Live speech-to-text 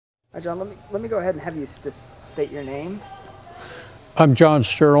All right, John, let me go ahead and have you state your name. I'm John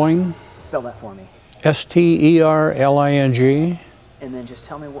Sterling. Spell that for me. S-T-E-R-L-I-N-G. And then just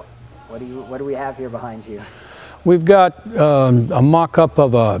tell me what do we have here behind you? We've got a mock-up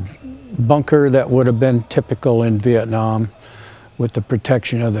of a bunker that would have been typical in Vietnam with the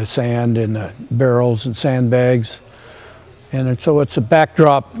protection of the sand and the barrels and sandbags. And so it's a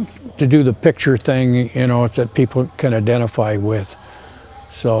backdrop to do the picture thing, you know, that people can identify with.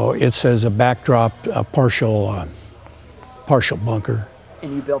 So it says a backdrop, a partial bunker.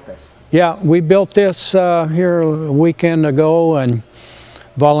 And you built this? Yeah, we built this here a weekend ago, and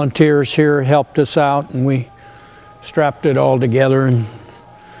volunteers here helped us out, and we strapped it all together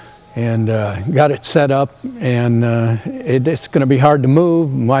and got it set up. And it's going to be hard to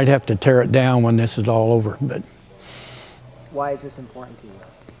move. Might have to tear it down when this is all over. But why is this important to you?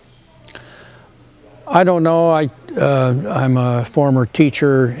 I don't know. I'm a former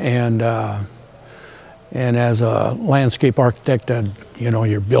teacher, and as a landscape architect, you know,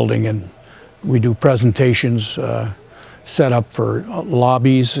 you're building, and we do presentations set up for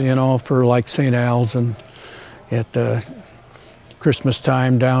lobbies, you know, for like St. Al's and at Christmas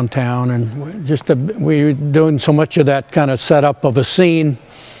time downtown, and we're doing so much of that kind of setup of a scene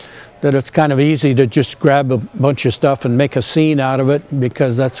that it's kind of easy to just grab a bunch of stuff and make a scene out of it,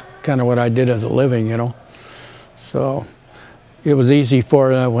 because that's kind of what I did as a living, you know. So it was easy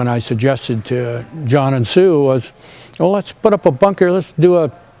for when I suggested to John and Sue was, well, let's put up a bunker, let's do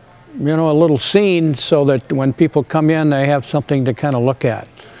a little scene so that when people come in, they have something to kind of look at.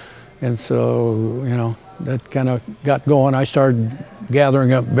 And so, you know, that kind of got going. I started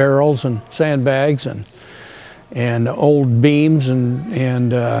gathering up barrels and sandbags and old beams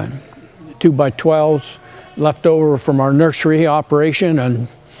and 2x12s left over from our nursery operation,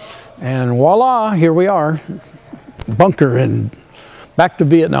 and voila, here we are, bunker and back to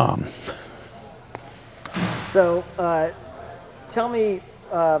Vietnam. So tell me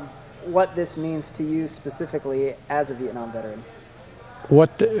what this means to you specifically as a Vietnam veteran.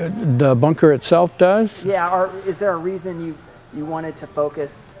 What the bunker itself does? Yeah, or is there a reason you wanted to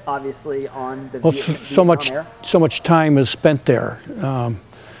focus obviously on the Vietnam Air? So much time is spent there.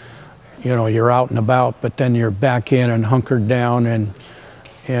 You know, you're out and about, but then you're back in and hunkered down,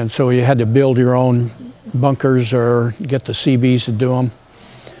 and so you had to build your own bunkers or get the CBs to do them.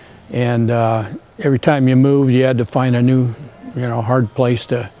 And every time you moved, you had to find a new, you know, hard place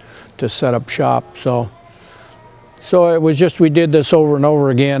to set up shop. So it was just, we did this over and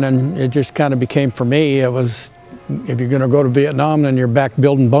over again, and it just kind of became, for me, it was, if you're going to go to Vietnam, then you're back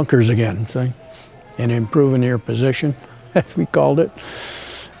building bunkers again, see? And improving your position, as we called it.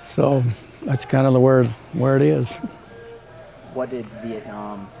 So that's kind of where it is. What did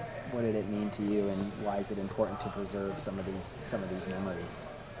Vietnam, what did it mean to you, and why is it important to preserve some of these memories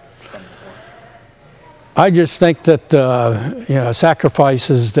from the war? I just think that you know,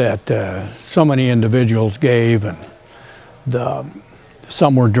 sacrifices that so many individuals gave, and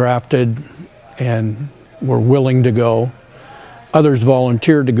some were drafted and were willing to go, others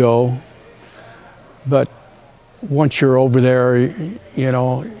volunteered to go, but once you're over there, you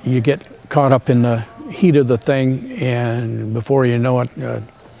know, you get caught up in the heat of the thing, and before you know it,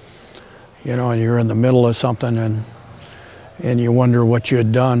 you know, you're in the middle of something, and you wonder what you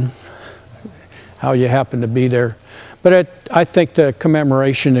had done, how you happened to be there. But I think the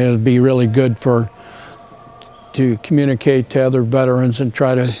commemoration would be really good to communicate to other veterans and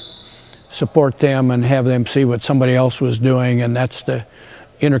try to support them and have them see what somebody else was doing, and that's the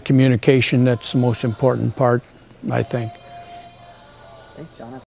intercommunication that's the most important part, I think. Thanks, John.